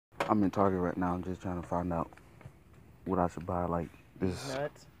I'm in Target right now. I'm just trying to find out what I should buy. Like this,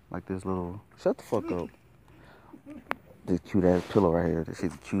 Nuts. like this little. Shut the fuck up. This cute ass pillow right here. This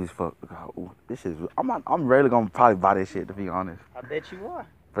shit's cute as fuck. Ooh, this shit's. I'm rarely gonna probably buy this shit, to be honest. I bet you are.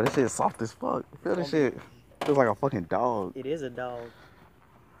 But this shit's soft as fuck. Feel this shit. Feels like a fucking dog. It is a dog.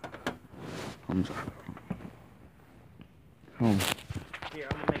 I'm sorry. Here,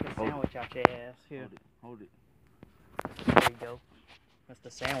 I'm gonna make a sandwich out your ass. Here. Hold it. There you go. That's the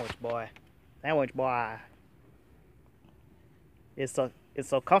sandwich boy. Sandwich boy. It's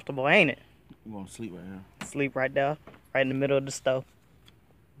so comfortable, ain't it? You gonna sleep right here? Sleep right there, right in the middle of the stove.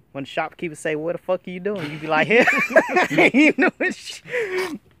 When the shopkeeper say, "What the fuck are you doing?" You be like, "Here." You know what?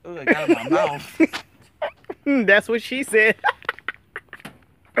 Ooh, I got it in my mouth. That's what she said.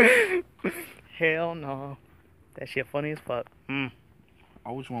 Hell no. That shit funny as fuck.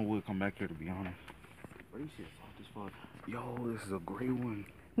 I wish one would come back here, to be honest. But this shit soft as fuck. Yo, this is a great one.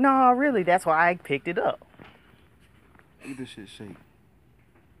 No, really, that's why I picked it up. Look at this shit shake.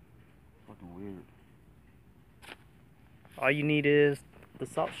 Fucking weird. All you need is the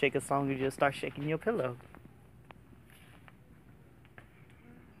salt shaker song. You just start shaking your pillow.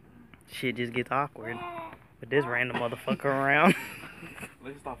 Shit just gets awkward with this random motherfucker around.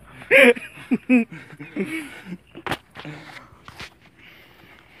 Let's stop.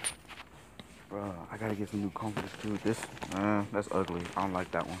 Bro, I gotta get some new comforters too. This, that's ugly. I don't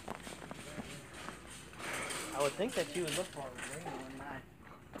like that one. I would think that you would look for a green one, not.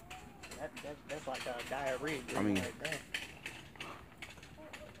 That's like a diarrhea. I mean, like that.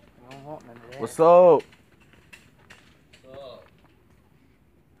 I don't want none of that. What's up?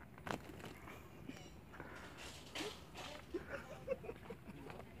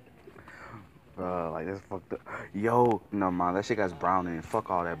 Like that's fucked up. Yo, no man, that shit got brown in it.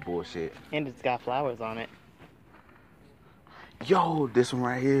 Fuck all that bullshit. And it's got flowers on it. Yo, this one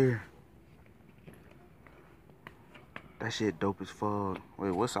right here. That shit dope as fuck.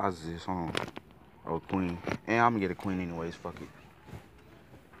 Wait, what size is this on? Oh, queen. And I'm gonna get a queen anyways. Fuck it.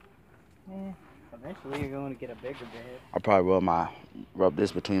 Yeah. Eventually, you're going to get a bigger bed. I'll probably rub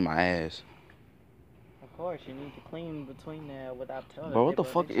this between my ass. Of course, you need to clean between there without telling. Bro, what the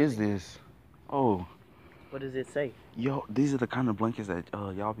fuck is this? Oh. What does it say? Yo, these are the kind of blankets that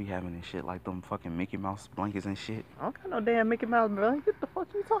y'all be having and shit, like them fucking Mickey Mouse blankets and shit. I don't got no damn Mickey Mouse blanket. What the fuck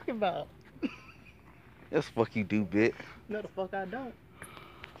you talking about? That's fuck you do, bitch. No, the fuck I don't.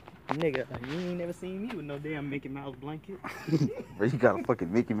 Nigga, you ain't never seen me with no damn Mickey Mouse blanket. Bro, you got a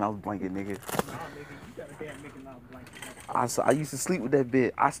fucking Mickey Mouse blanket, nigga. Nah, nigga, you got a damn Mickey Mouse blanket. I used to sleep with that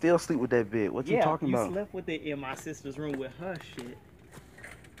bit. I still sleep with that bit. What you talking about? Yeah, you slept with it in my sister's room with her shit.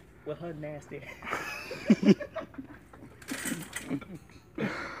 With her nasty.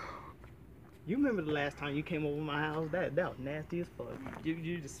 You remember the last time you came over my house? That was nasty as fuck.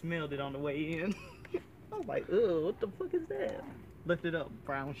 You just smelled it on the way in. I was like, ugh, what the fuck is that? Looked it up,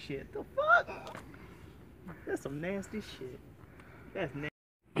 brown shit. The fuck? That's some nasty shit. That's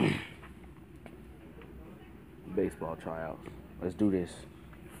nasty. Baseball tryouts. Let's do this.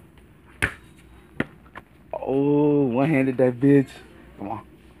 Oh, one-handed that bitch. Come on.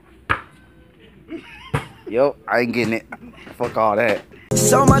 Yo, I ain't getting it. Fuck all that.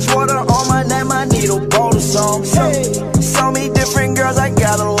 So much water on my neck, I need a bowl of some. So many different girls, I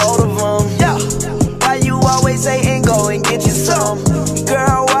got a load of them. Yeah. Why you always saying go and get you some?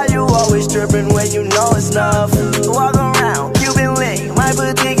 Girl, why you always tripping when you know it's enough?